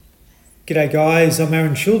G'day guys, I'm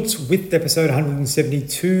Aaron Schultz with episode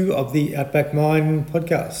 172 of the Outback Mind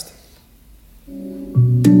Podcast.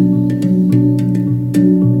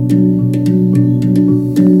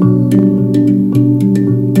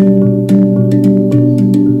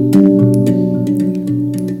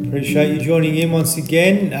 Appreciate you joining in once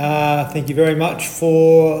again. Thank you very much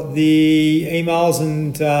for the emails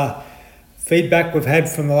and feedback we've had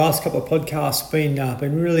from the last couple of podcasts.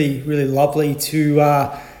 Been really lovely to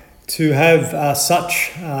have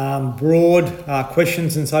such broad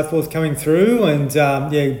questions and so forth coming through, and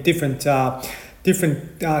different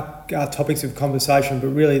topics of conversation, but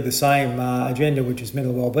really the same agenda, which is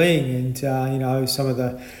mental wellbeing, and some of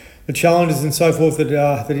the challenges and so forth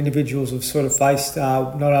that individuals have sort of faced,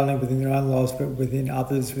 not only within their own lives but within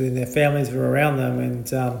others, within their families that are around them. And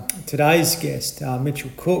today's guest, Mitch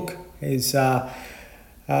Cook, is a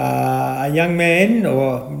young man,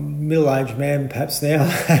 or middle-aged man perhaps now,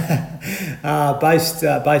 based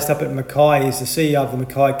up at Mackay. He's the CEO of the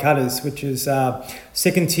Mackay Cutters, which is a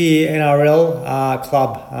second-tier NRL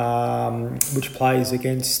club, which plays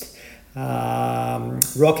against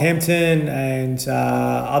Rockhampton and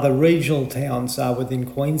other regional towns within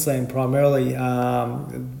Queensland primarily.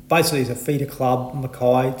 Basically, it's a feeder club,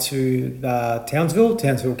 Mackay, to Townsville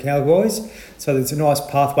Cowboys. So there's a nice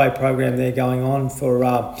pathway program there going on for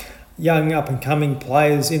young up-and-coming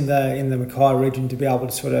players in the Mackay region to be able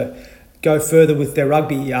to sort of go further with their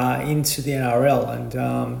rugby into the NRL. And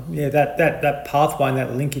that pathway and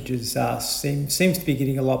that linkage seems to be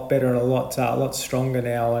getting a lot better and a lot stronger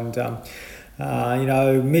now. And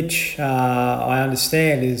Mitch, I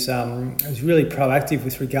understand, is really proactive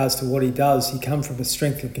with regards to what he does. He comes from a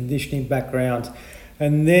strength and conditioning background,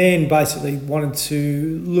 and then basically wanted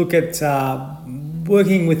to look at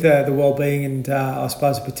working with the wellbeing and I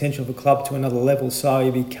suppose the potential of a club to another level. So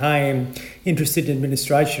he became interested in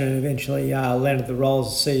administration and eventually landed the role as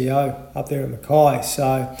CEO up there at Mackay.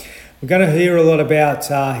 So we're going to hear a lot about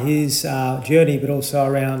his journey, but also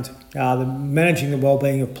around managing the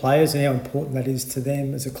wellbeing of players and how important that is to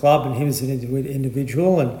them as a club and him as an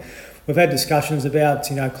individual. And we've had discussions about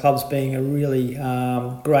clubs being a really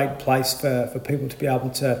great place for people to be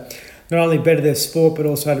able to not only better their sport, but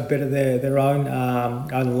also to better their own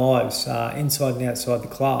lives inside and outside the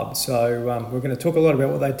club. So we're going to talk a lot about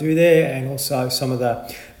what they do there, and also some of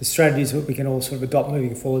the strategies that we can all sort of adopt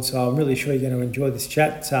moving forward. So I'm really sure you're going to enjoy this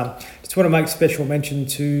chat. Just want to make special mention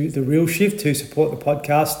to The Real Shift, who support the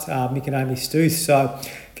podcast, Mick and Amy Stuth. So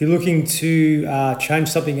if you're looking to change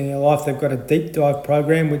something in your life, they've got a deep dive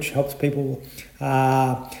program which helps people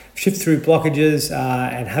shift through blockages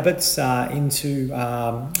and habits into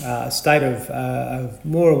a state of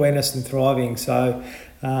more awareness and thriving. So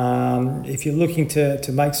if you're looking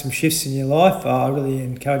to make some shifts in your life, I really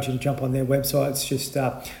encourage you to jump on their website. It's just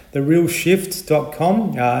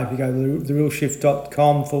therealshift.com. If you go to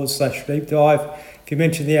therealshift.com/deep dive, if you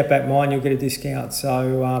mention the Outback Mind, you'll get a discount.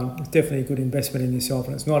 So it's definitely a good investment in yourself,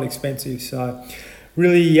 and it's not expensive. So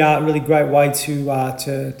really great way to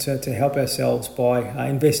help ourselves by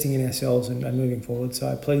investing in ourselves and moving forward.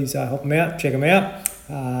 So please help them out, check them out,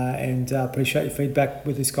 and appreciate your feedback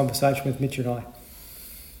with this conversation with Mitch and I.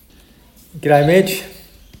 G'day, Mitch.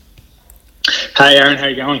 Hey, Aaron, how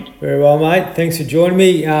you going? Very well, mate. Thanks for joining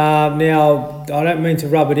me. Now, I don't mean to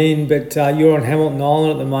rub it in, but you're on Hamilton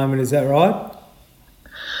Island at the moment, is that right?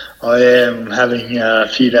 I am having a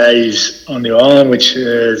few days on the island, which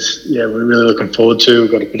is, we're really looking forward to.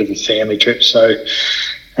 We've got a bit of a family trip, so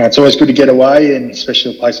it's always good to get away, and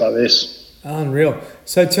especially a place like this. Unreal.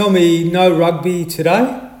 So tell me, no rugby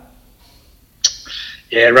today?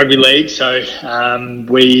 Yeah, rugby league. So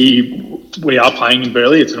we are playing in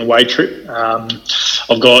Burleigh. It's an away trip.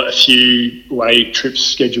 I've got a few away trips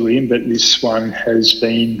scheduled in, but this one has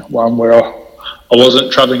been one where I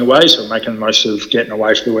wasn't travelling away, so I'm making the most of getting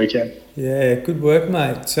away for the weekend. Yeah, good work,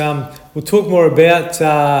 mate. We'll talk more about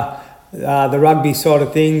the rugby side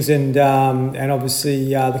of things and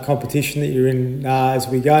obviously the competition that you're in as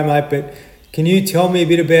we go, mate. But can you tell me a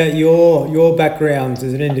bit about your background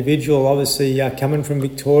as an individual? Obviously, coming from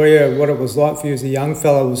Victoria, what it was like for you as a young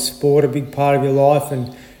fellow. Was sport a big part of your life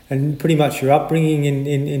and pretty much your upbringing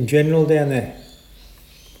in general down there?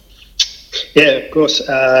 Yeah, of course.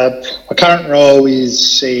 My current role is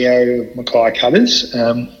CEO of Mackay Cutters.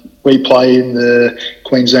 We play in the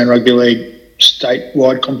Queensland Rugby League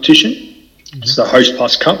statewide competition. Mm-hmm. It's the Host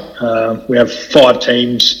Plus Cup. We have 5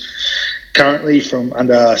 teams currently, from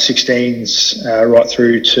under 16s right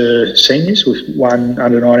through to seniors, with one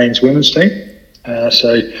under 19s women's team.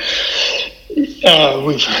 So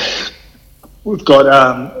we've got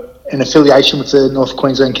an affiliation with the North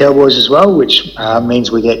Queensland Cowboys as well, which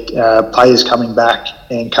means we get players coming back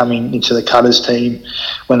and coming into the Cutters team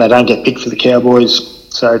when they don't get picked for the Cowboys.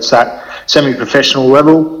 So it's that semi-professional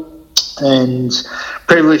level. And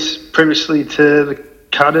previously to the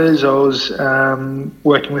Cutters, I was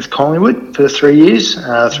working with Collingwood for 3 years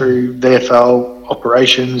through VFL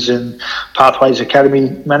operations and Pathways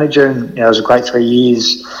Academy manager, and it was a great 3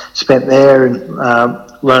 years spent there and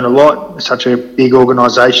learned a lot. It's such a big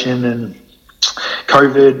organisation, and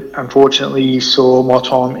COVID unfortunately saw my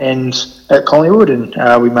time end at Collingwood, and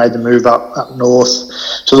we made the move up north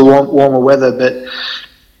to the warmer weather. But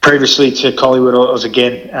previously to Collingwood, I was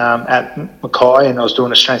again at Mackay, and I was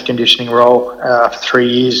doing a strength conditioning role for 3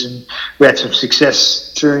 years, and we had some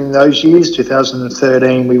success during those years.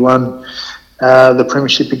 2013, we won the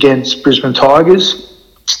premiership against Brisbane Tigers.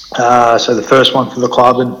 So the first one for the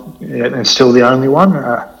club, and still the only one.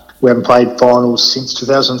 We haven't played finals since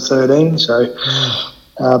 2013, so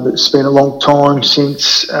but it's been a long time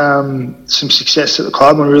since some success at the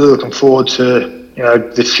club. I'm really looking forward to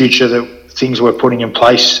the future, that things we're putting in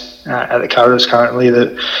place at the Cutters currently,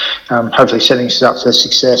 that hopefully setting us up for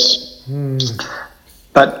success.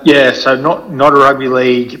 But yeah, so not a rugby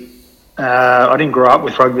league. I didn't grow up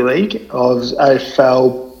with rugby league. I was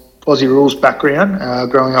AFL Aussie rules background,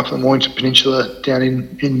 growing up in the Mornington Peninsula down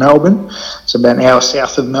in Melbourne. It's about an hour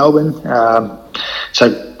south of Melbourne.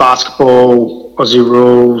 So basketball, Aussie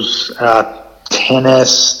rules,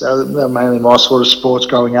 tennis, they're mainly my sort of sports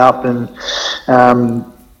growing up. And I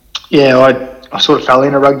sort of fell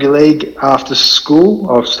into rugby league after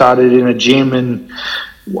school. I started in a gym and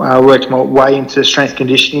worked my way into strength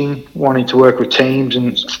conditioning, wanting to work with teams,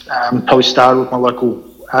 and probably started with my local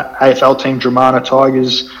AFL team, Dramana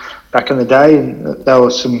Tigers, back in the day, and there were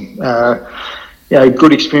some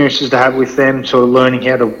good experiences to have with them, sort of learning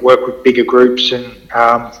how to work with bigger groups and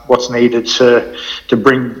what's needed to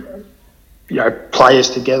bring players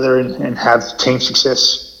together and have team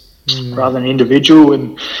success rather than individual.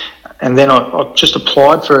 And then I just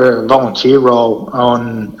applied for a volunteer role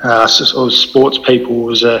on Sports People. It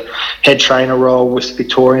was a head trainer role with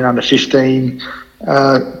Victorian under-15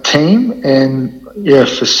 team, and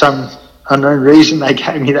for some unknown reason they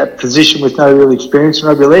gave me that position with no real experience in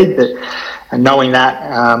rugby league. And knowing that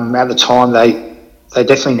at the time they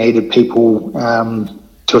definitely needed people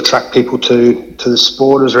to attract people to the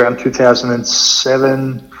sport. It was around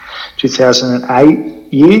 2007,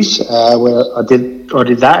 2008 years where I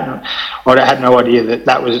did that, and I had no idea that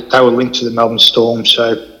they were linked to the Melbourne Storm.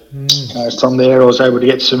 So from there I was able to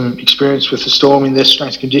get some experience with the Storm in their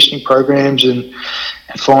strength conditioning programs, and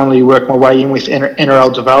finally worked my way in with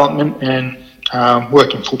NRL development, and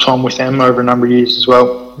working full time with them over a number of years as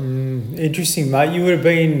well. Interesting, mate. You would have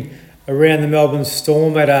been around the Melbourne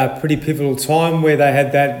Storm at a pretty pivotal time where they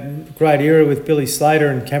had that great era with Billy Slater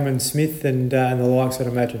and Cameron Smith and the likes, I'd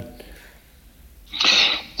imagine.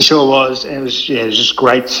 It sure was. It was just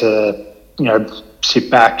great to sit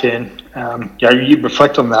back and you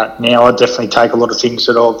reflect on that now. I definitely take a lot of things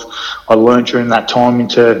that I learned during that time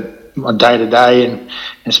into my day-to-day and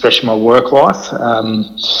especially my work life. I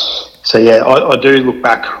do look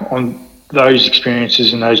back on those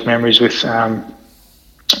experiences and those memories with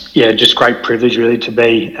just great privilege really to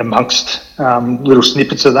be amongst little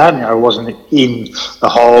snippets of that. I wasn't in the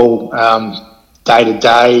whole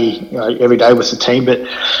day-to-day, every day with the team, but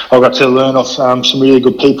I got to learn off some really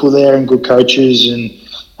good people there and good coaches and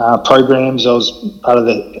programs. I was part of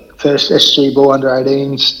the first SG Ball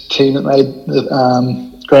under-18s team that made the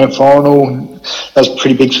grand final. That was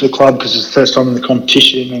pretty big for the club because it was the first time in the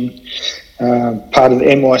competition, and part of the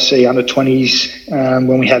NYC under-20s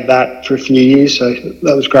when we had that for a few years. So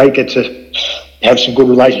that was great. Get to have some good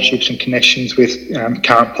relationships and connections with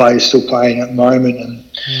current players still playing at the moment. And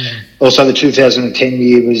also the 2010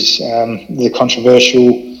 year was the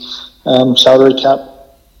controversial salary cap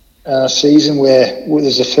season where it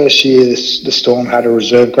was the first year the Storm had a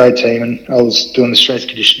reserve grade team, and I was doing the strength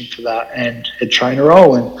conditioning for that and head trainer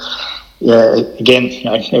role. And again,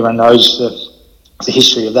 everyone knows the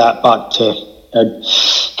history of that, but to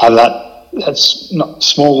have that's not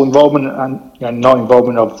small involvement and not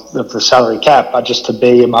involvement of the salary cap, but just to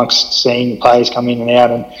be amongst seeing players come in and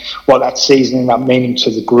out, and what that season ended up meaning to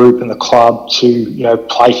the group and the club to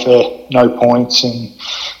play for no points. And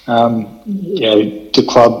the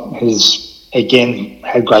club has again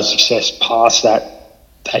had great success past that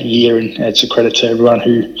year, and it's a credit to everyone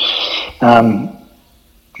who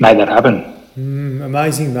made that happen.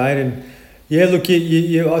 Amazing, mate. And yeah, look,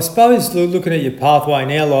 you I suppose looking at your pathway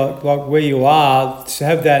now, like where you are, to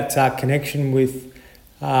have that connection with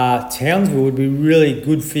Townsville would be really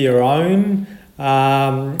good for your own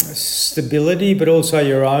stability, but also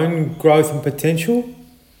your own growth and potential?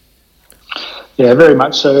 Yeah, very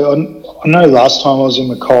much so. I know last time I was in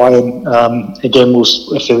Mackay, and again,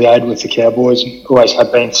 was affiliated with the Cowboys, and always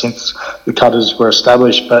have been since the Cutters were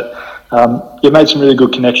established. But you made some really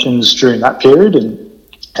good connections during that period,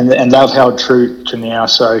 and they've held true to now.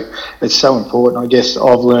 So it's so important. I guess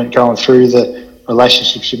I've learned going through the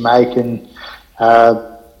relationships you make, and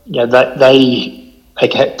that they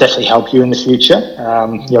can definitely help you in the future.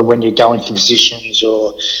 When you're going to positions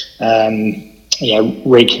or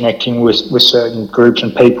reconnecting with certain groups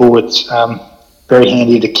and people, it's very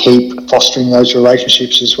handy to keep fostering those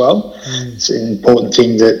relationships as well. It's an important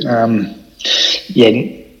thing that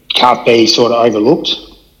can't be sort of overlooked.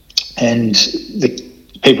 And the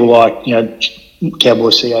people like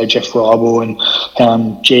Cowboys CEO Jeff Ribel and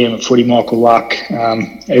GM at Footy Michael Luck are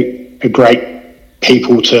great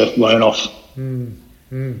people to learn off.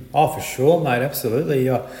 Oh, for sure, mate, absolutely.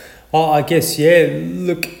 I guess,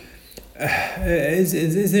 look,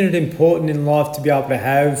 isn't it important in life to be able to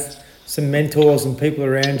have some mentors and people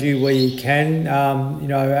around you where you can,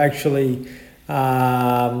 actually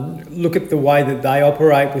look at the way that they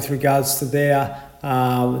operate with regards to their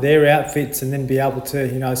outfits, and then be able to,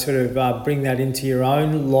 bring that into your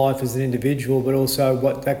own life as an individual, but also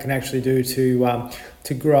what that can actually do to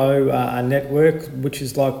grow a network, which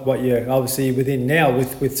is like what you're obviously within now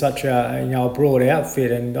with such a broad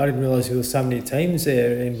outfit. And I didn't realise there were so many teams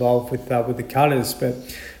there involved with the Cutters, but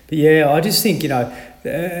yeah, I just think getting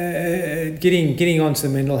onto the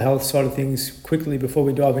mental health side of things quickly before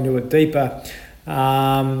we dive into it deeper.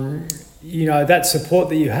 That support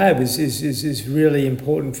that you have is really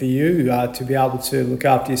important for you to be able to look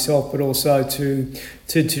after yourself, but also to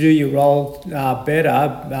do your role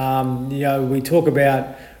better. We talk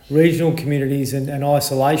about regional communities and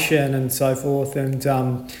isolation and so forth, and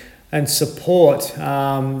support.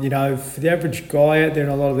 For the average guy out there in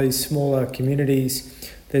a lot of these smaller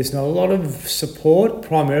communities, there's not a lot of support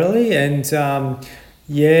primarily, and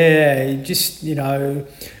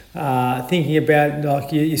thinking about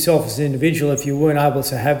like yourself as an individual, if you weren't able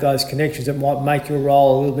to have those connections, it might make your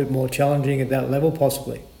role a little bit more challenging at that level,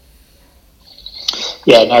 possibly.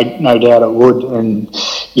 Yeah, no doubt it would, and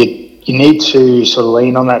you need to sort of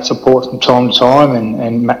lean on that support from time to time,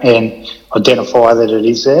 and identify that it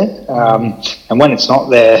is there. And when it's not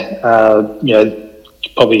there,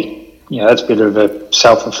 probably that's a bit of a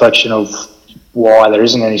self-reflection of why there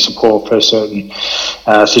isn't any support for certain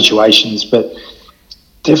situations, but.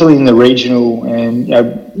 Definitely in the regional, and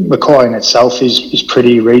Mackay in itself is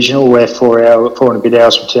pretty regional. We're 4 and a bit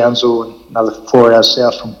hours from Townsville, and another 4 hours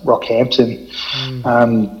south from Rockhampton.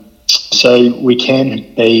 So we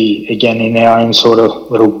can be again in our own sort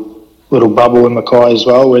of little bubble in Mackay as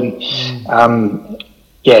well. And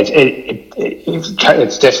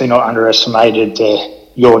it's definitely not underestimated.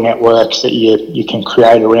 Your networks that you can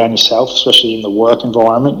create around yourself, especially in the work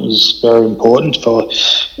environment, is very important for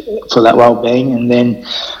that well-being. And then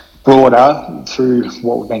broader through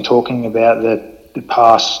what we've been talking about, the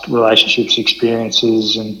past relationships,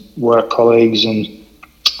 experiences, and work colleagues, and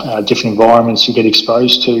different environments you get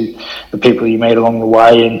exposed to, the people you meet along the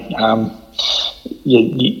way, and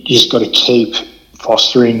you just got to keep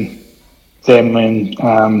fostering them and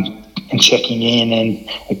checking in, and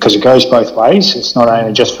because it goes both ways. It's not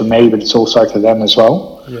only just for me, but it's also for them as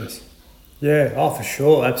well. Yes. Yeah. Oh, for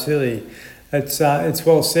sure. Absolutely. It's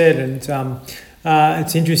well said, and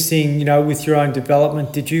it's interesting. With your own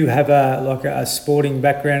development, did you have a sporting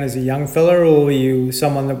background as a young fella, or were you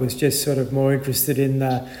someone that was just sort of more interested in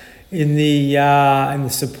the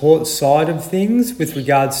support side of things with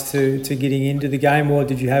regards to getting into the game, or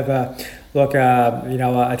did you have a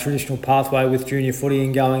traditional pathway with junior footy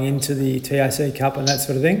and going into the TAC Cup and that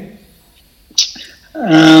sort of thing?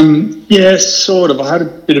 Yeah, sort of. I had a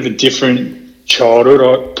bit of a different childhood.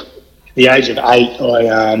 At the age of 8, I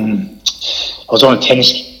was on a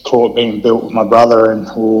tennis court being built with my brother, and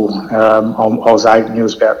I was 8 and he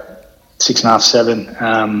was about 6.5, 7,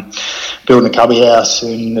 building a cubby house,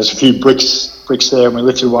 and there's a few bricks there, and we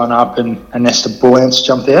lifted one up, and a nest of bull ants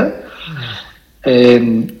jumped out.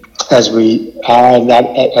 And as we do at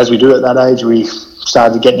that age, we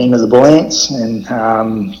started getting into the bull ants and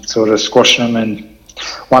sort of squashing them, and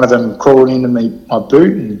one of them crawled into my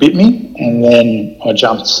boot and bit me, and then I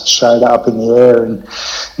jumped straight up in the air and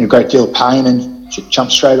in a great deal of pain, and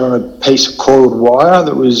jumped straight on a piece of coiled wire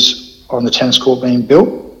that was on the tennis court being built,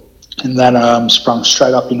 and that sprung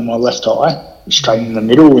straight up into my left eye, straight in the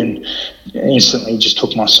middle, and instantly just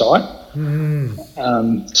took my sight.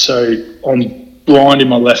 So I'm blind in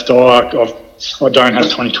my left eye. I've I don't have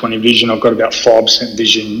 20/20 vision. I've got about 5%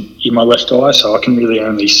 vision in my left eye, so I can really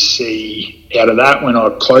only see out of that when I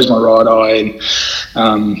close my right eye, and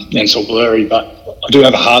it's all blurry. But I do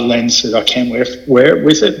have a hard lens that I can wear it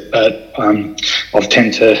with it, but I've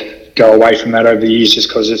tend to go away from that over the years just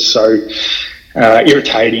because it's so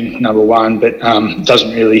irritating, number one, but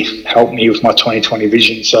doesn't really help me with my 20/20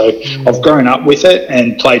 vision. So I've grown up with it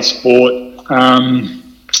and played sport,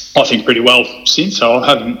 I think, pretty well since. So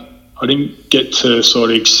I didn't get to sort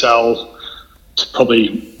of excel to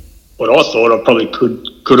probably what I thought I probably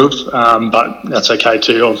could have, but that's okay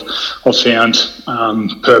too. I've found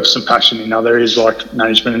purpose and passion in other areas like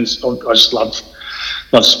management, and I just love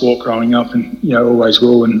sport growing up, and always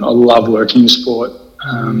will, and I love working in sport.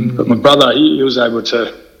 But my brother, he was able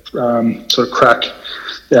to sort of crack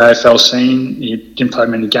the AFL scene. He didn't play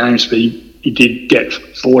many games, but he did get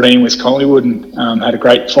 14 with Collingwood and had a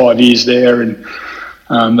great 5 years there, and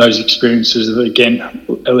those experiences again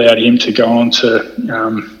allowed him to go on to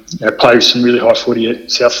play some really high footy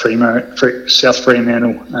at South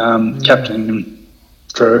Fremantle, captain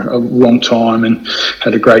for a long time, and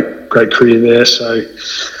had a great career there. So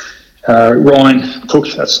Ryan Cook,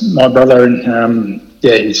 that's my brother, and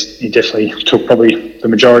he definitely took probably the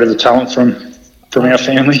majority of the talent from our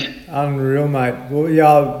family. Unreal, mate. Well,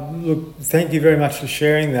 yeah, look, thank you very much for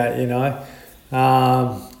sharing that,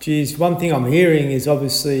 one thing I'm hearing is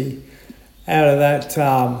obviously out of that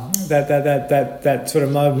sort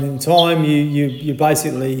of moment in time, you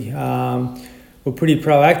basically were pretty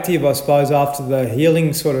proactive, I suppose, after the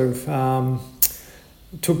healing sort of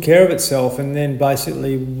took care of itself, and then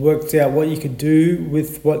basically worked out what you could do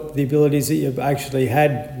with what the abilities that you actually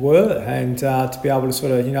had were, and to be able to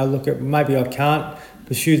sort of look at, maybe I can't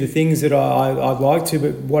pursue the things that I'd like to,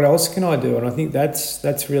 but what else can I do? And I think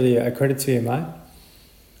that's really a credit to you, mate.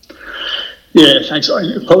 Yeah, thanks.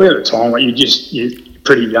 Probably at the time, when you're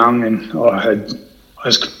pretty young, and I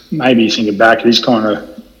was maybe thinking back, it's kind of,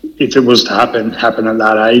 if it was to happen at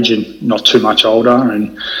that age and not too much older,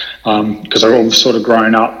 and because I've sort of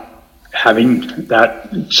grown up having that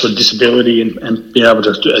sort of disability and being able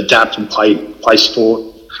to adapt and play sport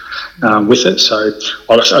with it. So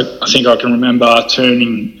I think I can remember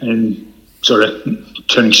turning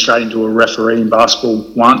straight into a referee in basketball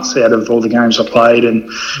once out of all the games I played, and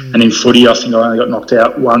in footy I think I only got knocked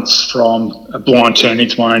out once from a blind turn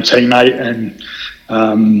into my own teammate, and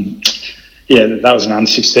that was an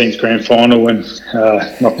under-16s grand final and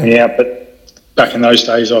knocked me out. But back in those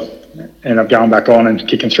days, I ended up going back on and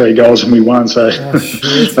kicking 3 goals and we won. So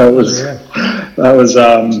that was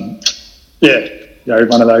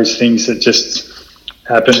one of those things that just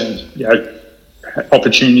happened, and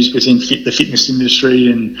opportunities within the fitness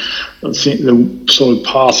industry, and I think the sort of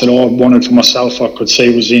path that I wanted for myself, I could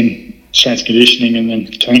see was in strength conditioning, and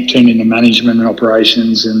then turned into management and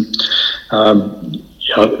operations, and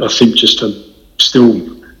I think just to still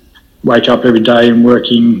wake up every day and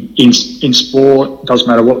working in sport, doesn't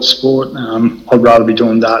matter what sport, I'd rather be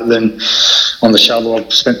doing that than on the shovel.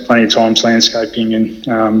 I've spent plenty of time landscaping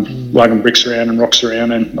and lugging bricks around and rocks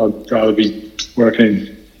around, and I'd rather be working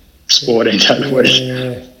in sport any day of the week.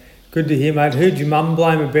 Yeah, good to hear, mate. Who'd your mum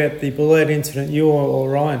blame about the bullet incident, you or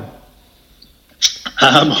Ryan?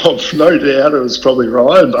 I've no doubt it was probably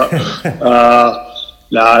Ryan, but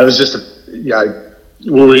no, it was just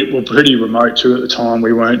we were pretty remote too at the time.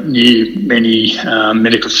 We weren't near many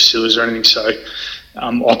medical facilities or anything, so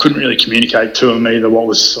I couldn't really communicate to him either what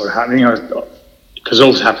was sort of happening, because it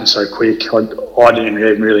all happened so quick. I didn't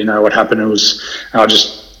even really know what happened. I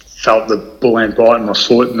just felt the bull ant bite in my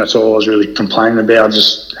foot, and that's all I was really complaining about. I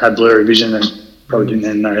just had blurry vision and probably didn't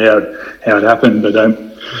even know how it happened. But I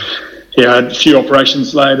had a few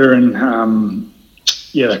operations later, and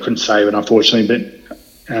they couldn't save it, unfortunately. But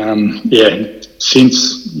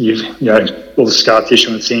since all the scar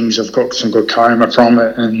tissue and things, I've got some good coma from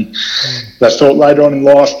it, and I thought later on in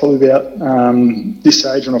life, probably about this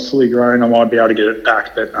age when I'm fully grown, I might be able to get it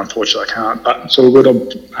back, but unfortunately I can't. But it's all good.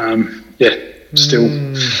 Still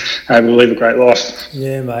able to live a great life.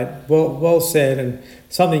 Yeah, mate. Well said. And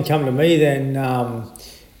something come to me then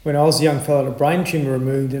when I was a young fella, had a brain tumour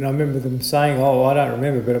removed, and I remember them saying, I don't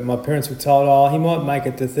remember, but my parents were told, he might make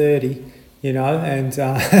it to 30, and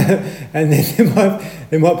and then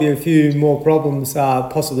there might be a few more problems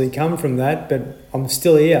possibly come from that, but I'm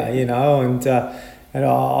still here, and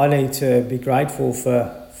I need to be grateful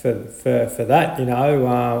for that,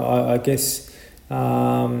 I guess.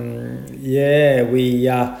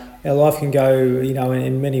 Our life can go,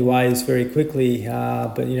 in many ways very quickly,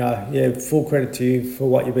 but full credit to you for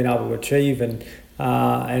what you've been able to achieve, and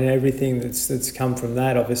and everything that's come from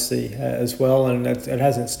that, obviously, as well. And it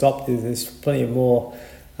hasn't stopped. There's plenty of more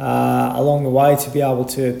along the way to be able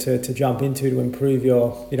to jump into to improve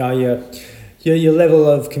your level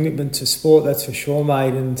of commitment to sport, that's for sure,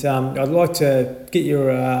 mate. And I'd like to get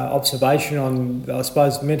your observation on, I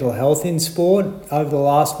suppose, mental health in sport over the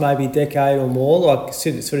last maybe decade or more, like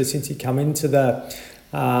sort of since you come into the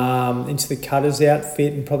Cutters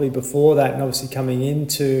outfit, and probably before that, and obviously coming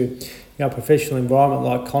into a professional environment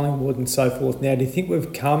like Collingwood and so forth. Now, do you think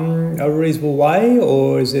we've come a reasonable way,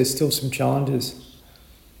 or is there still some challenges?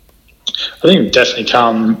 I think we've definitely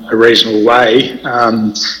come a reasonable way,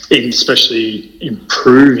 especially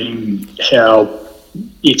improving how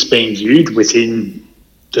it's being viewed within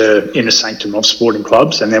the inner sanctum of sporting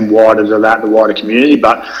clubs, and then wider to that, the wider community.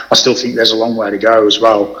 But I still think there's a long way to go as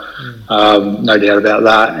well, no doubt about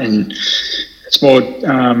that. And it's more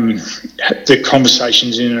the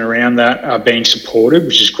conversations in and around that are being supported,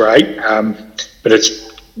 which is great. But it's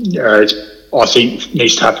I think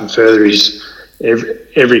needs to happen further is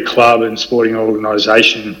every club and sporting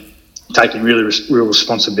organisation taking real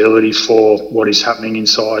responsibility for what is happening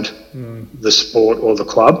inside the sport or the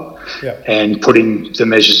club, and putting the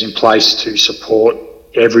measures in place to support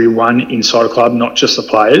everyone inside a club, not just the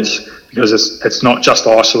players, because it's not just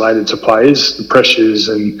isolated to players. The pressures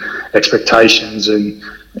and expectations and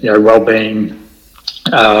well-being,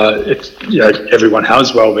 everyone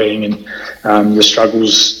has well-being, and the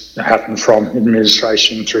struggles happen from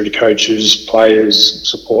administration through to coaches, players,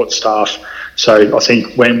 support staff. So I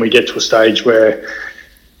think when we get to a stage where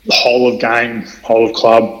the whole of game, whole of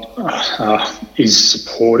club is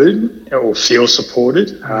supported or feels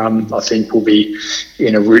supported, I think we'll be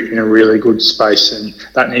in a really good space, and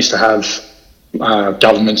that needs to have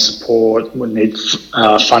government support.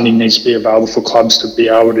 Funding needs to be available for clubs to be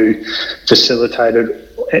able to facilitate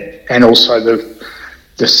it, and also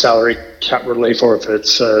the salary cap relief, or if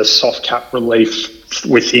it's a soft cap relief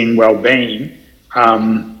within Wellbeing,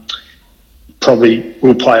 probably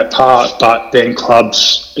will play a part. But then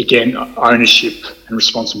clubs, again, ownership and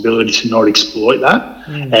responsibility to not exploit that,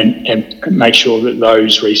 and make sure that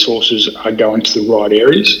those resources are going to the right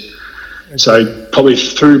areas. Okay. So probably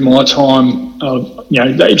through my time,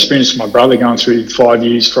 the experience of my brother going through 5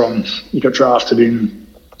 years from, he got drafted in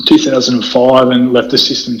 2005 and left the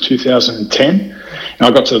system in 2010. And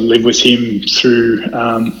I got to live with him through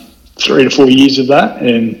 3 to 4 years of that,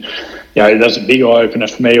 and that was a big eye opener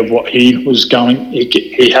for me of what he was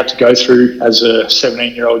he had to go through as a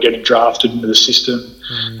 17-year-old getting drafted into the system,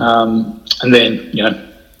 and then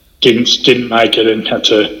didn't make it and had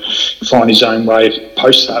to find his own way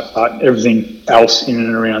post that. But everything else in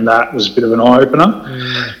and around that was a bit of an eye opener.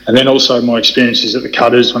 And then also my experiences at the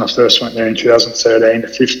Cutters when I first went there in 2013 to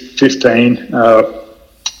 15.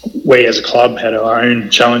 We as a club had our own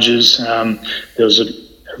challenges. There's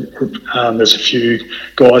a few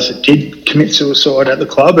guys that did commit suicide at the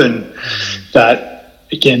club, and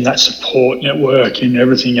that support network and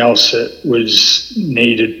everything else that was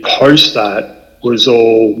needed post that was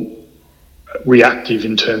all reactive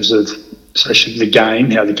in terms of, especially the game,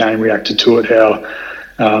 how the game reacted to it, how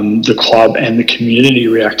the club and the community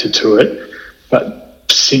reacted to it. But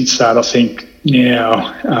since that, I think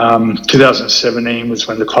now 2017 was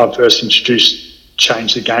when the club first introduced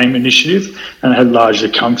Change the Game initiative, and it had largely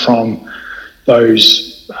come from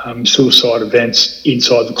those suicide events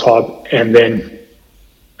inside the club, and then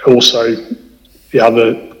also the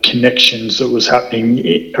other connections that was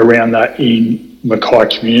happening around that in Mackay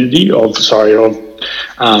community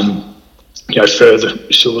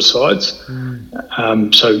further suicides.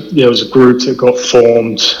 So there was a group that got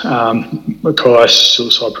formed, Mackay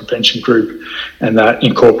Suicide Prevention Group, and that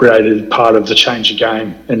incorporated part of the Change the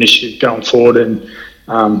Game initiative going forward. And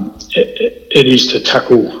it is to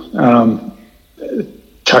tackle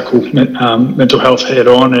mental health head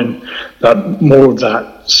on, and but more of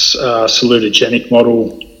that salutogenic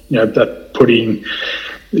model, that putting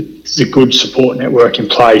the good support network in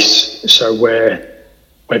place. So we're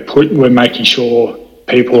making sure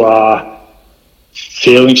people are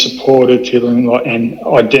feeling supported, and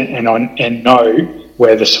know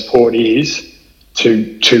where the support is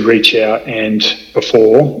to reach out, and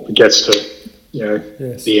before it gets to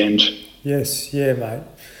the end. Yes, yeah, mate.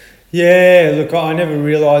 Yeah, look, I never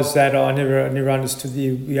realised that. I never understood that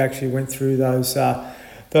you actually went through those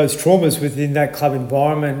traumas within that club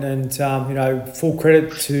environment, and full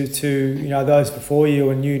credit to those before you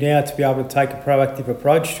and you now to be able to take a proactive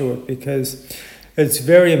approach to it, because it's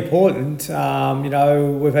very important.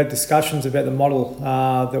 We've had discussions about the model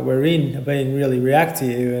that we're in being really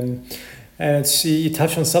reactive, And you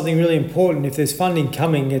touch on something really important. If there's funding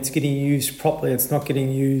coming, it's getting used properly. It's not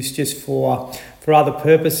getting used just for other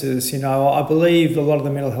purposes. I believe a lot of the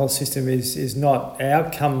mental health system is not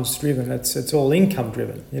outcomes driven. It's all income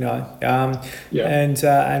driven. And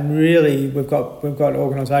really we've got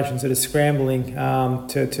organisations that are scrambling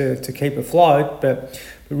to keep afloat, but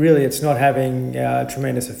really it's not having a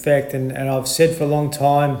tremendous effect. And I've said for a long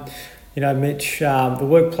time, Mitch, the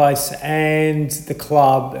workplace and the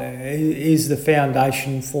club is the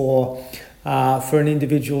foundation for an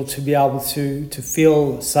individual to be able to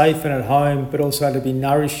feel safe and at home, but also to be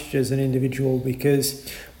nourished as an individual, because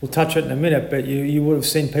we'll touch on it in a minute, but you would have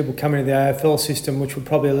seen people coming into the AFL system which were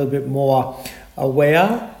probably a little bit more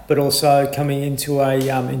aware, but also coming into a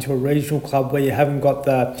regional club where you haven't got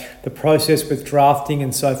the process with drafting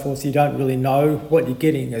and so forth. You don't really know what you're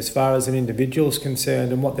getting as far as an individual is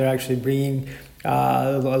concerned and what they're actually bringing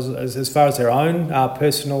as far as their own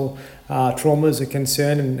personal traumas are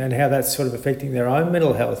concerned, and how that's sort of affecting their own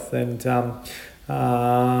mental health. And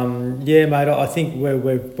mate, I think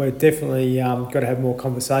we're definitely got to have more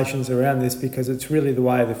conversations around this, because it's really the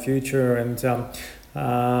way of the future. And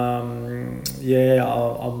I'm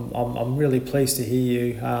really pleased to hear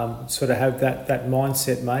you sort of have that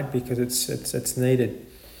mindset, mate, because it's needed.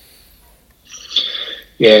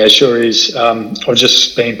 Yeah, it sure is. I've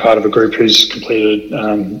just been part of a group who's completed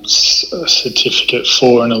a certificate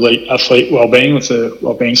for an elite athlete wellbeing with the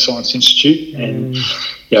Wellbeing Science Institute, and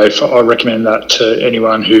I recommend that to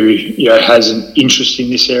anyone who has an interest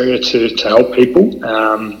in this area to help people.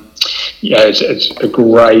 It's a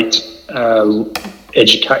great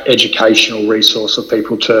educational resource for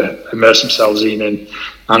people to immerse themselves in and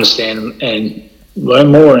understand and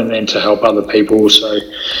learn more, and then to help other people. So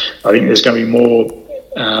I think there's going to be more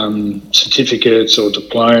certificates or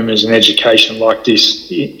diplomas and education like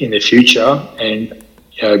this in the future, and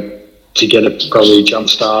to get a probably jump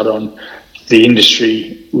start on the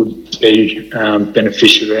industry would be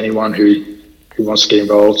beneficial to anyone who wants to get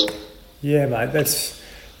involved. Yeah, mate, that's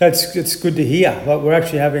good to hear. Like, we're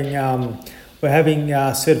actually having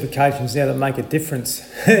certifications now that make a difference.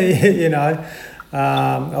 A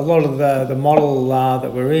lot of the model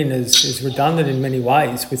that we're in is redundant in many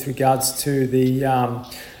ways with regards to the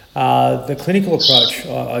clinical approach.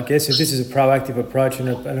 I guess if this is a proactive approach and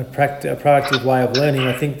a proactive way of learning,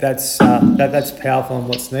 I think that's powerful and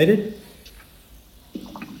what's needed.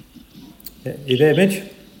 You there, Mitch?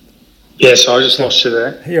 Yes, I just lost you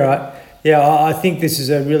there. You're right. Yeah, I think this is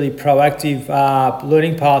a really proactive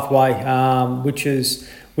learning pathway, which is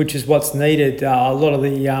what's needed. A lot of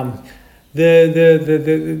the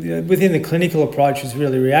within the clinical approach is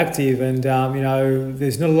really reactive, and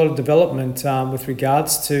there's not a lot of development with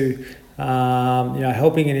regards to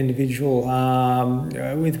helping an individual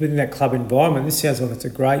within that club environment. This sounds like it's a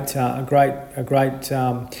great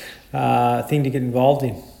thing to get involved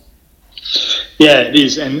in. Yeah, it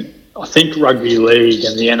is, and I think rugby league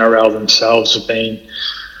and the NRL themselves have been,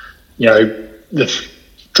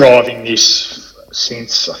 driving this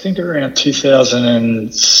since I think around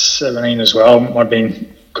 2017 as well.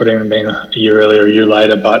 Could even been a year earlier, a year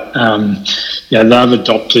later, but they've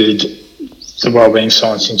adopted the Wellbeing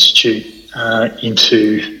Science Institute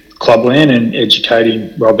into clubland and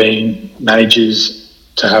educating wellbeing managers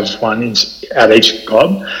to have one at each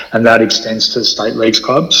club, and that extends to the state leagues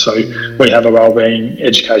clubs. So we have a wellbeing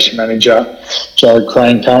education manager, Jared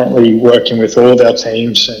Crane, currently working with all of our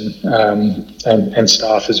teams and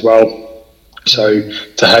staff as well. So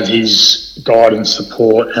to have his guidance,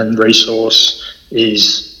 support and resource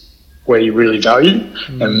is we really value,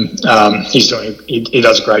 and he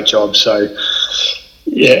does a great job. So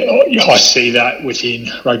I see that within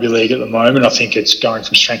rugby league at the moment. I think it's going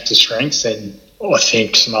from strength to strength, and I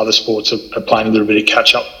think some other sports are playing a little bit of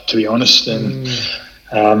catch up, to be honest. And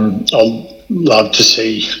I'd love to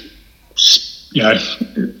see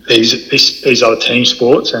these other team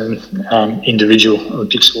sports and individual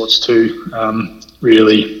Olympic sports too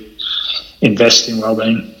really invest in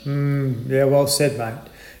wellbeing. Yeah, well said, mate.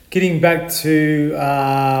 Getting back to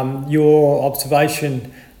your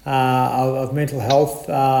observation of mental health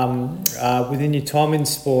within your time in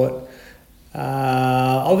sport.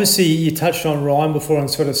 Obviously, you touched on Ryan before and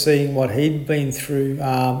sort of seeing what he'd been through.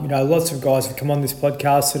 Lots of guys have come on this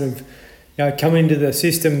podcast that have come into the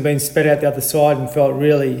system, been spat out the other side, and felt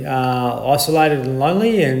really isolated and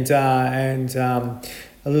lonely, and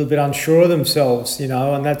a little bit unsure of themselves,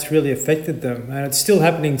 and that's really affected them. And it's still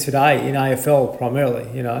happening today in AFL primarily,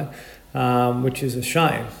 which is a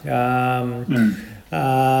shame.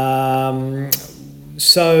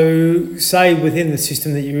 So, say within the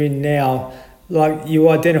system that you're in now, like you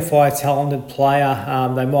identify a talented player,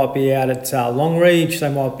 they might be out at Longreach, they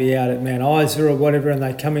might be out at Mount Isa or whatever, and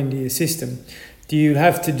they come into your system. Do you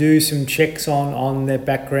have to do some checks on their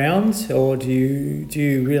backgrounds, or do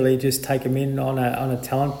you really just take them in on a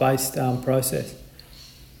talent-based process?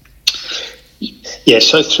 Yeah,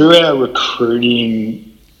 so through our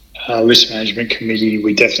recruiting risk management committee,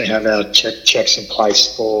 we definitely have our checks in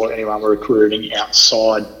place for anyone we're recruiting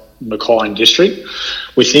outside Mackay and district.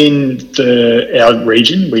 Within our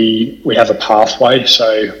region, we have a pathway,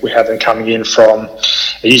 so we have them coming in from,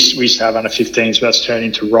 we used to have under 15s, but that's turned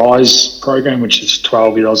into RISE program, which is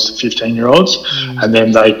 12-year-olds to 15-year-olds, and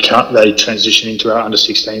then they transition into our under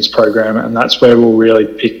 16s program, and that's where we'll really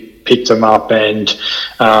pick them up and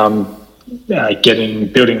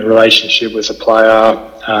building a relationship with a player,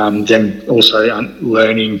 then also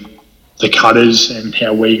learning the cutters and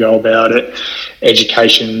how we go about it,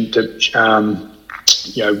 education that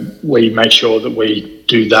we make sure that we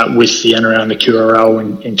do that with the and around the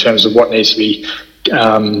QRL in terms of what needs to be,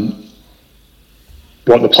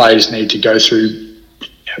 what the players need to go through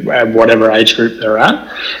at whatever age group they're at.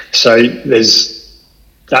 So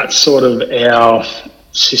that's sort of our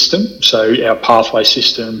system, so our pathway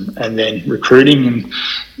system, and then recruiting, and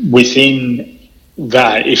within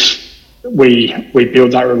that, if we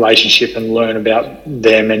build that relationship and learn about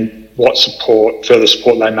them and what further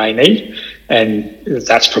support they may need, and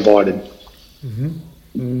that's provided.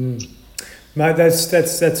 Mate,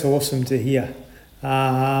 that's awesome to hear.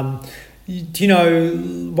 Do you know,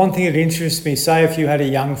 one thing that interests me, say if you had a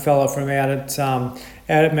young fella from out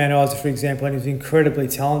at Mount Isa, for example, and he was incredibly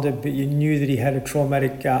talented, but you knew that he had a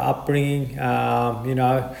traumatic upbringing,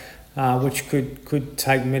 which could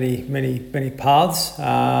take many paths.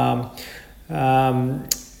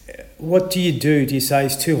 What do you do? Do you say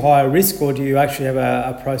it's too high a risk, or do you actually have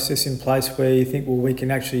a process in place where you think, well, we can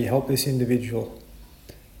actually help this individual?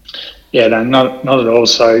 Yeah, no, not at all.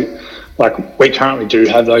 So, like, we currently do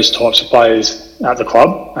have those types of players at the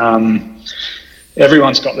club.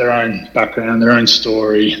 Everyone's got their own background, their own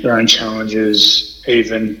story, their own challenges,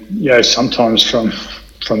 even, sometimes from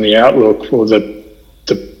the outlook or the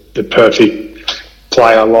perfect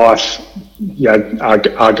player life,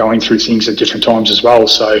 are going through things at different times as well.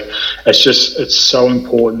 So it's so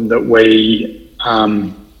important that we're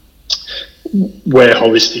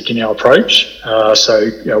holistic in our approach.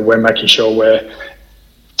 We're making sure we're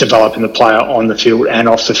developing the player on the field and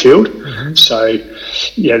off the field. So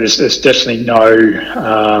there's definitely no,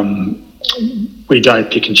 we don't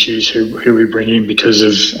pick and choose who we bring in because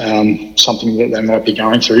of something that they might be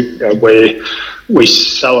going through. We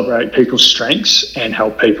celebrate people's strengths and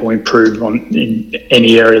help people improve in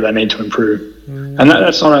any area they need to improve. And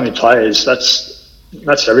that's not only players,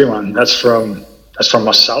 that's everyone. That's from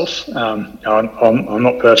myself. I'm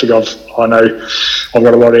not perfect. I know I've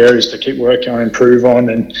got a lot of areas to keep working on, improve on,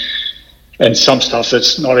 and some stuff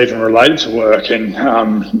that's not even related to work. And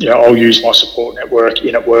I'll use my support network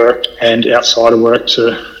in at work and outside of work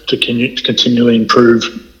to continually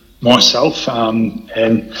improve myself.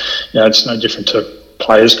 It's no different to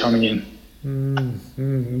players coming in.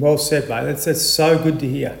 Well said, mate. That's so good to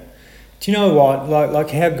hear. Do you know what?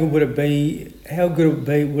 Like, how good would it be? How good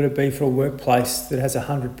would it be for a workplace that has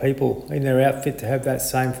 100 people in their outfit to have that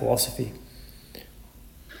same philosophy?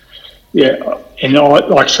 Yeah, and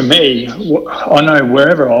for me, I know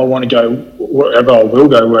wherever I want to go, wherever I will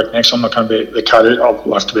go work next, I'm not going to be at the cutter. I'll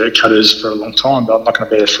have to be at Cutters for a long time, but I'm not going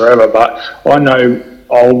to be there forever. But I know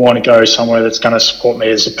I'll want to go somewhere that's going to support me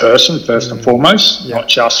as a person first and foremost, not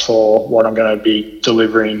just for what I'm going to be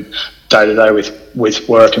delivering day to day with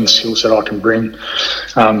work and the skills that I can bring,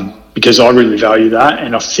 because I really value that,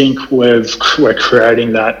 and I think we're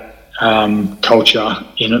creating that culture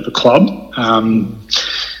in at the club,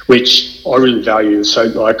 which I really value. So,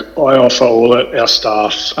 like, I offer all our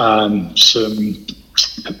staff some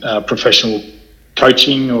professional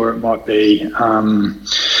coaching, or it might be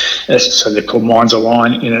so they're called Minds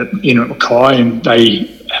Align in at Mackay, and they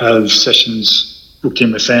have sessions booked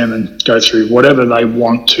in with them and go through whatever they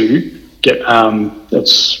want to get.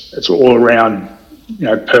 It's all around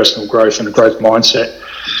personal growth and a growth mindset.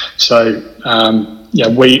 So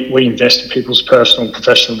we invest in people's personal and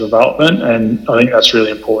professional development, and I think that's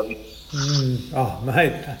really important. Oh,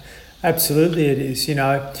 mate, absolutely it is.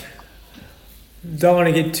 Don't want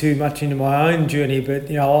to get too much into my own journey, but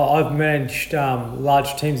I've managed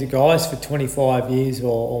large teams of guys for 25 years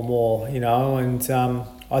or more, and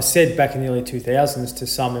I said back in the early 2000s to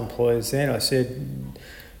some employers then, I said,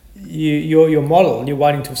 your model, you're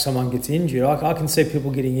waiting till someone gets injured. I can see people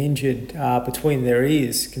getting injured between their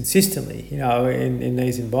ears consistently, in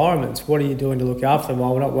these environments. What are you doing to look after them?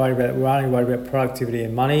 Well, we're only worried about productivity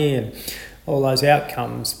and money and all those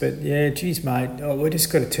outcomes. But yeah, geez, mate, we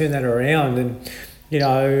just got to turn that around. And,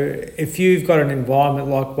 if you've got an environment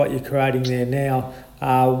like what you're creating there now,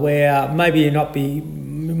 where maybe you might be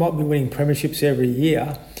winning premierships every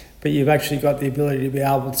year, but you've actually got the ability to be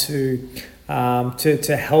able to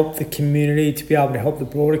help the community, to be able to help the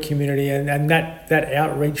broader community, and that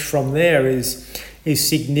outreach from there is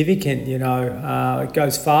significant. It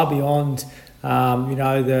goes far beyond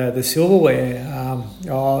the silverware.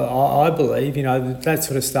 I believe that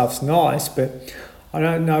sort of stuff's nice, but I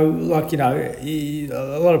don't know, a lot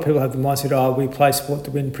of people have the mindset, we play sport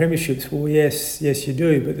to win premierships. Well, yes you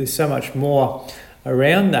do, but there's so much more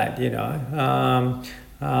around that,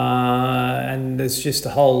 and there's just a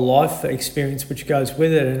whole life experience which goes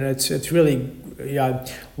with it, and it's really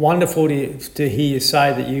wonderful to hear you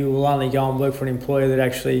say that you will only go and work for an employer that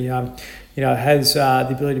actually has the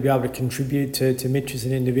ability to be able to contribute to Mitch as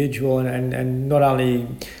an individual, and not only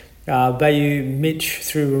value Mitch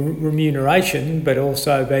through remuneration, but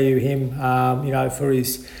also value him for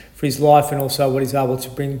his life, and also what he's able to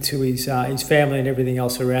bring to his family and everything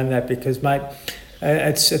else around that. Because, mate,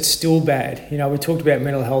 it's still bad. We talked about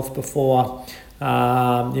mental health before,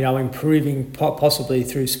 improving possibly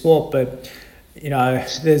through sport, but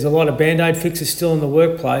there's a lot of band-aid fixes still in the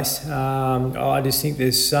workplace. I just think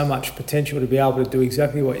there's so much potential to be able to do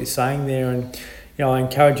exactly what you're saying there, and I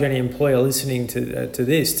encourage any employer listening to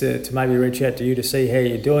this to maybe reach out to you to see how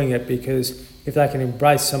you're doing it, because if they can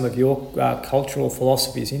embrace some of your cultural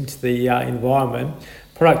philosophies into the environment,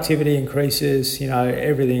 productivity increases,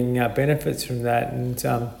 everything benefits from that. And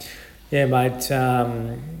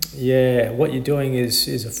what you're doing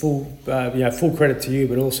is a full credit to you,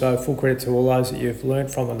 but also full credit to all those that you've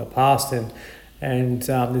learnt from in the past, and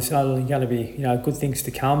there's not only going to be good things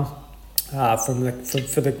to come for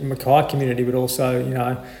the Mackay community, but also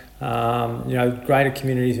greater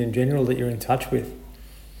communities in general that you're in touch with.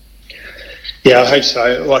 Yeah, I hope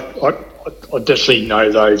so. I definitely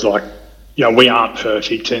know those. We aren't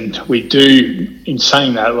perfect, and we do. In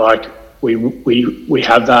saying that, we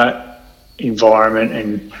have that environment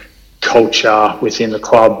and culture within the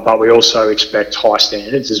club, but we also expect high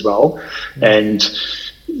standards as well. And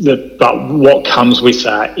but what comes with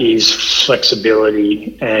that is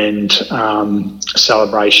flexibility and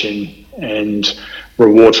celebration and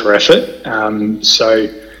reward for effort. So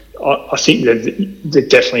I think that there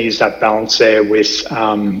definitely is that balance there with,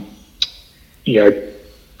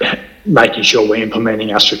 making sure we're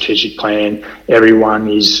implementing our strategic plan. Everyone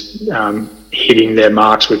is hitting their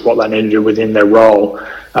marks with what they need to do within their role.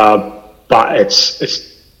 But it's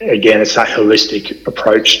that holistic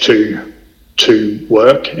approach to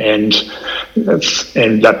work, and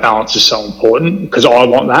that balance is so important, because I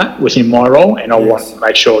want that within my role, and I want to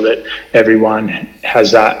make sure that everyone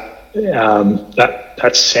has that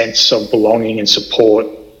sense of belonging and support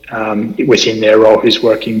within their role who's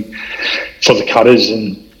working for the Cutters.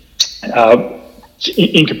 And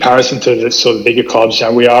in comparison to the sort of bigger clubs,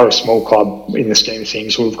 we are a small club in the scheme of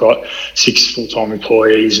things. We've got 6 full-time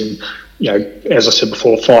employees, and as I said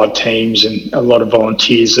before, 5 teams and a lot of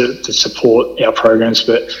volunteers to support our programs.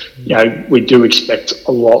 But we do expect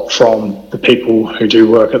a lot from the people who do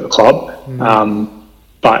work at the club.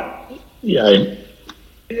 But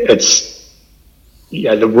it's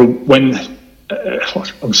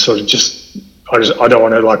I'm sort of I don't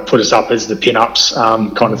want to put us up as the pin-ups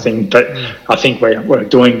kind of thing, but I think we're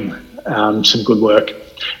doing some good work.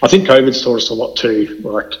 I think COVID's taught us a lot too,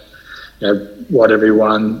 what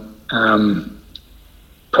everyone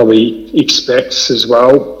probably expects as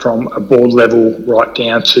well, from a board level right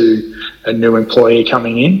down to a new employee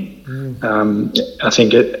coming in. I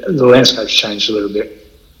think the landscape's changed a little bit.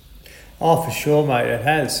 Oh, for sure, mate, it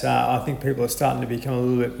has. I think people are starting to become a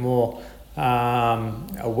little bit more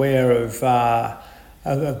aware of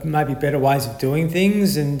maybe better ways of doing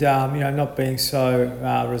things, and not being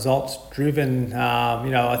so results driven.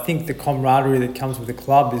 I think the camaraderie that comes with the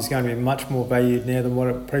club is going to be much more valued now than what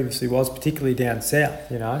it previously was, particularly down south.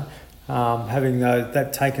 Having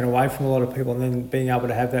that taken away from a lot of people, and then being able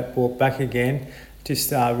to have that brought back again,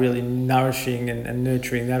 just really nourishing and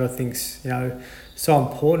nurturing that, I think's so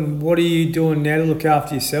important. What are you doing now to look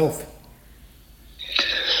after yourself?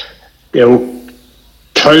 Yeah, well,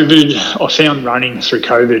 COVID, I found running through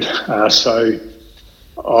COVID. So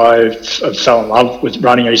I fell in love with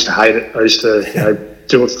running. I used to hate it. I used to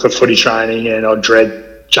do it for footy training, and I'd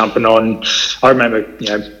dread jumping on. I remember,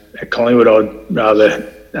 at Collingwood, I'd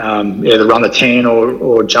rather either run the 10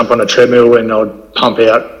 or jump on a treadmill, and I'd pump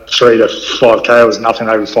out 3 to 5K. It was nothing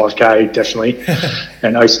over 5K, definitely.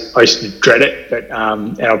 And I used to dread it, but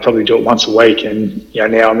and I'd probably do it once a week. And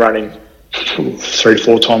now I'm running 3 to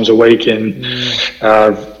 4 times a week, and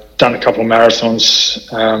done a couple of marathons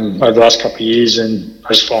over the last couple of years, and I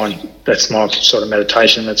just find that's my sort of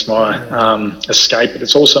meditation. That's my escape, but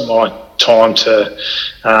it's also my time to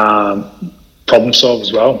problem solve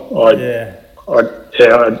as well. I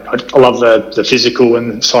love the physical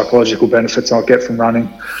and psychological benefits I get from running.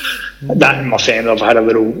 That in my family, I've had a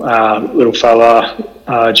little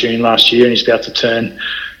fella June last year, and he's about to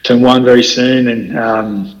turn 1 very soon,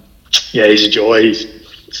 and he's a joy.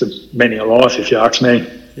 It's many a life, if you ask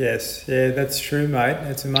me. Yes, that's true, mate.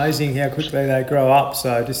 It's amazing how quickly they grow up.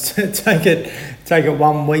 So just take it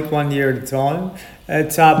 1 week, 1 year at a time.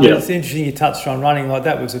 It's interesting you touched on running. Like,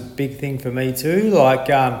 that was a big thing for me too. Like,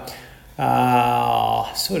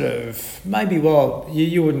 sort of maybe. Well,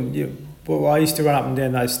 you wouldn't. Well, I used to run up and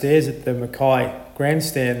down those stairs at the Mackay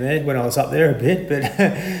grandstand there when I was up there a bit,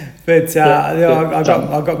 but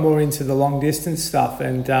I got more into the long distance stuff,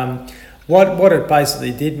 and what it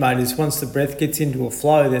basically did, mate, is once the breath gets into a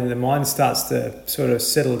flow, then the mind starts to sort of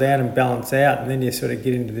settle down and balance out, and then you sort of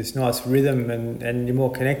get into this nice rhythm, and you're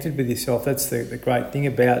more connected with yourself. That's the great thing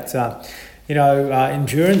about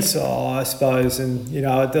endurance, I suppose, and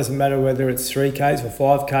it doesn't matter whether it's 3Ks or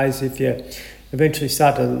 5Ks. If you eventually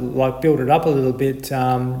start to build it up a little bit,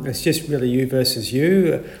 it's just really you versus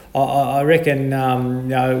you. I reckon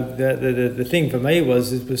the thing for me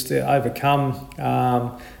was to overcome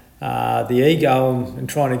the ego and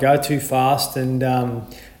trying to go too fast, and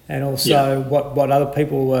also what other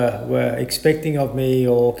people were expecting of me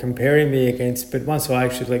or comparing me against. But once I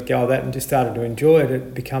actually let go of that and just started to enjoy it,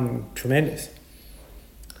 it became tremendous.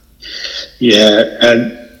 Yeah,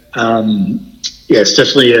 and it's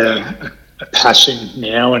definitely a passion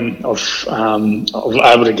now, and I'm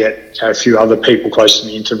able to get a few other people close to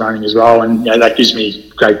me into running as well, and that gives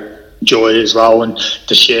me great joy as well, and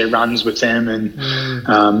to share runs with them, and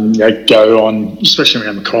go on, especially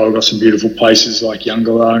around Mackay. I've got some beautiful places like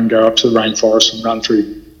Youngala, and go up to the rainforest and run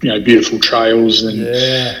through beautiful trails, and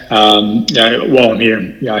while I'm here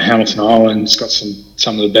in Hamilton Island, it's got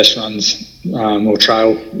some of the best runs or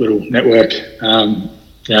trail little network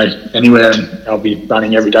anywhere, and I'll be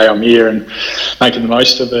running every day I'm here and making the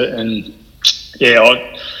most of it. And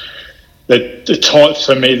the time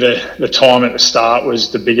for me, the time at the start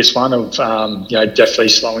was the biggest one of definitely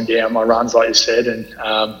slowing down my runs, like you said, and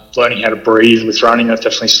learning how to breathe with running. That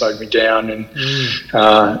definitely slowed me down,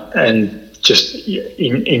 and just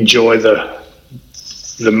enjoy the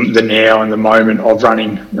now and the moment of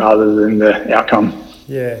running rather than the outcome.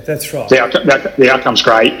 Yeah, that's right. The outcome's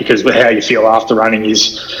great, because how you feel after running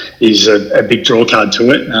is a big draw card to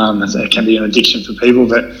it. It can be an addiction for people,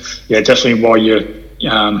 but definitely while you're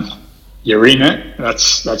in it,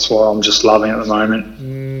 that's why I'm just loving it at the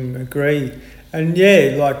moment. Agree. And you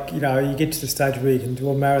get to the stage where you can do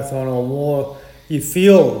a marathon or more, you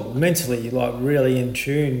feel mentally really in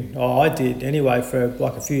tune. I did anyway for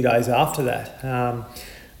a few days after that.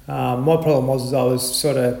 My problem was I was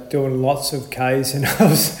sort of doing lots of Ks, and I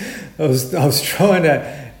was trying to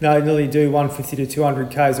nearly do 150 to 200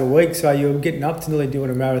 Ks a week. So you're getting up to nearly doing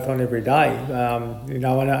a marathon every day. And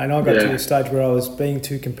I got to a stage where I was being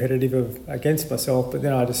too competitive against myself, but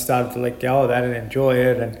then I just started to let go of that and enjoy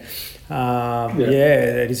it. And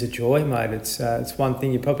it is a joy, mate. It's one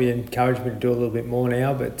thing you probably encouraged me to do a little bit more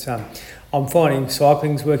now, but I'm finding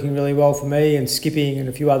cycling's working really well for me, and skipping and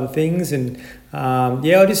a few other things. And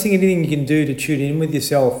I just think anything you can do to tune in with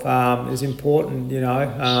yourself is important.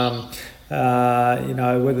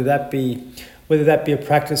 Whether that be a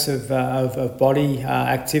practice of body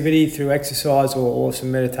activity through exercise or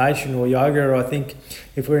some meditation or yoga. I think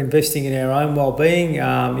if we're investing in our own well-being,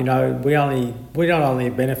 we don't only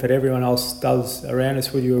benefit, everyone else does around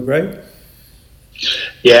us. Would you agree?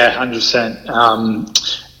 Yeah, 100%.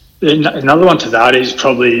 Another one to that is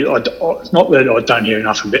probably, it's not that I don't hear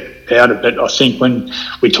enough about it, but I think when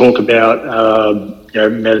we talk about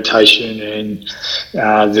meditation and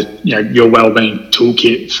your wellbeing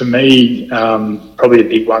toolkit, for me, probably a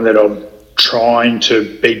big one that I'm trying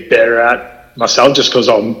to be better at myself, just because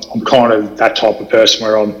I'm kind of that type of person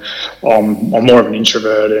where I'm more of an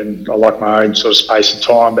introvert, and I like my own sort of space and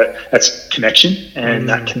time. But that's connection, and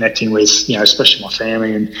that connecting with especially my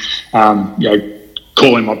family, and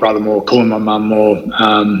calling my brother more, calling my mum more,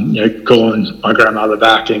 calling my grandmother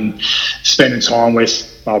back, and spending time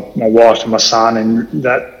with my wife and my son, and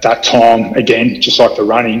that time again, just like the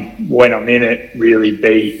running, when I'm in it, really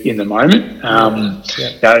be in the moment.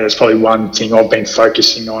 That's probably one thing I've been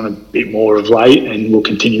focusing on a bit more of late, and will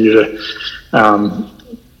continue to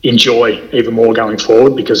enjoy even more going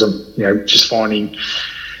forward, because I'm just finding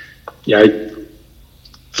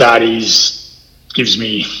that gives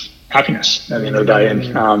me happiness at the end of the day,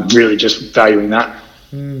 and really just valuing that.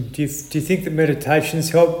 Do you think that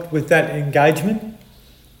meditation's helped with that engagement?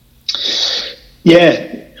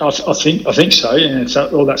 Yeah, I think so, and it's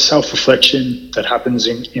all that self-reflection that happens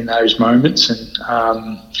in those moments,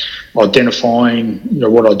 and identifying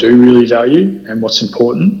what I do really value and what's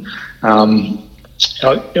important. I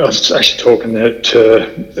was actually talking about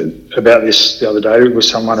this the other day with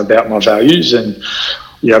someone about my values, and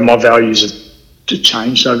my values have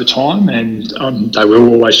changed over time, and they will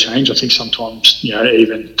always change. I think sometimes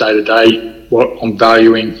even day to day, what I'm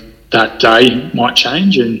valuing that day might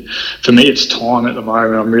change, and for me it's time at the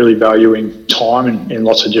moment. I'm really valuing time in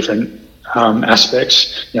lots of different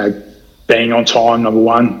aspects. Being on time, number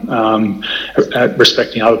one,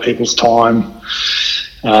 respecting other people's time,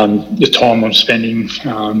 the time I'm spending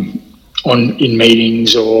in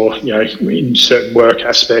meetings, or in certain work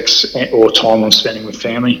aspects, or time I'm spending with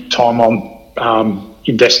family, time I'm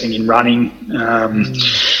investing in running.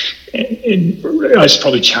 It's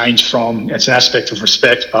probably changed from, it's an aspect of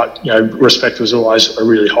respect, but respect was always a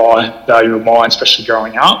really high value of mine, especially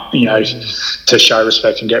growing up, to show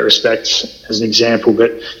respect and get respect as an example.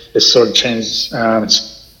 But it's sort of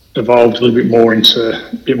it's evolved a little bit more into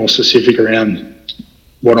a bit more specific around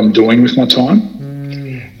what I'm doing with my time.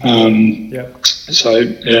 So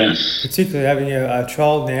yeah, particularly having a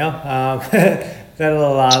child now,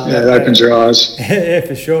 that opens your eyes. Yeah,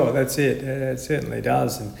 for sure. That's it. It certainly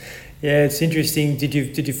does. And yeah, it's interesting. Did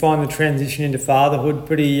you find the transition into fatherhood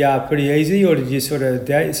pretty easy, or did you sort of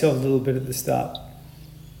doubt yourself a little bit at the start?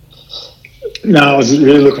 No, I was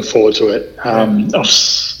really looking forward to it. I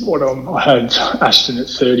had Ashton at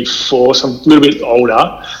 34, so I'm a little bit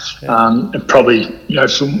older, and probably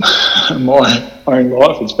from my own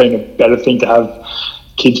life, it's been a better thing to have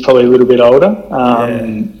kids probably a little bit older.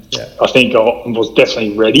 I think I was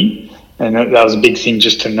definitely ready, and that was a big thing,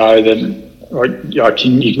 just to know that you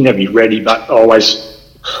can never be ready, but always,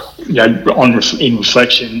 in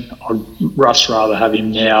reflection, I'd much rather have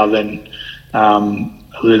him now than a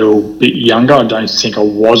little bit younger. I don't think I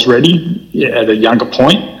was ready at a younger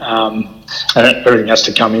point, and everything has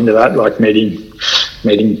to come into that, like meeting,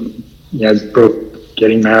 Brooke,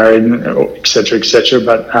 getting married, etc.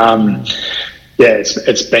 But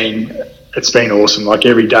it's been awesome. Like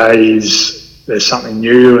every day there's something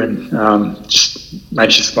new, and just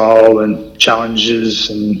makes you smile, and challenges,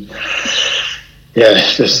 and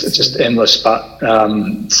it's just endless. But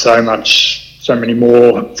so many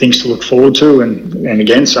more things to look forward to, and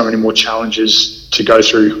again, so many more challenges to go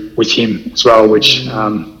through with him as well, which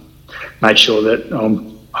make sure that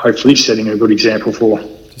I'm hopefully setting a good example for.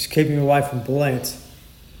 Just keep him away from bullets.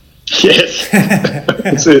 Yes.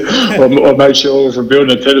 That's it. I'll make sure if we're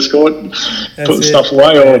building a tennis court, put the stuff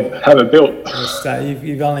away or have it built.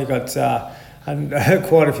 You've only got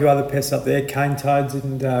quite a few other pests up there, cane toads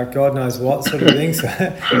and God knows what sort of things.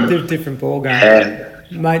 Different ball game.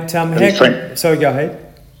 Mate, sorry, go ahead.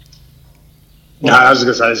 No, I was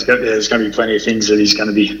going to say there's going to be plenty of things that he's going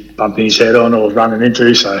to be bumping his head on or running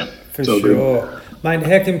into. So for sure, good. Mate.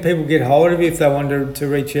 How can people get hold of you if they want to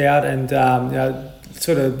reach out and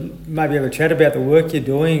sort of maybe have a chat about the work you're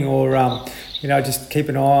doing, or just keep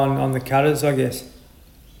an eye on the cutters, I guess?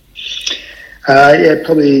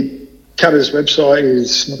 Probably. Cutters website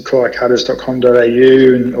is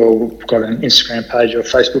mackaycutters.com.au, or we've got an Instagram page or a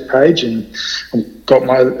Facebook page, and I've got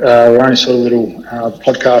my own sort of little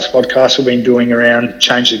podcast we've been doing around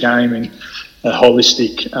change the game and a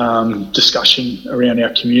holistic discussion around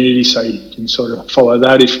our community, so you can sort of follow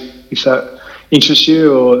that if that interests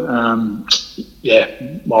you. Or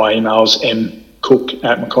my email's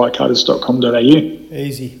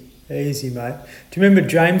mcook@mackaycutters.com.au. Easy, mate. Do you remember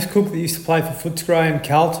James Cook that used to play for Footscray and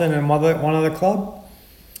Carlton and one other club?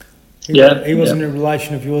 He wasn't a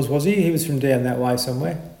relation of yours, was he? He was from down that way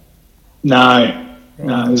somewhere. No,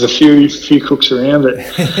 there's a few Cooks around, but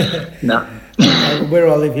no. Where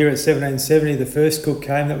I live here at 1770, the first Cook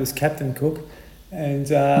came. That was Captain Cook, and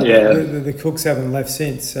the Cooks haven't left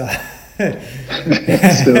since. So.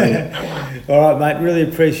 All right, mate. Really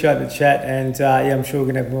appreciate the chat, and I'm sure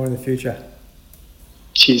we're going to have more in the future.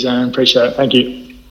 Cheers, Aaron. Appreciate it. Thank you.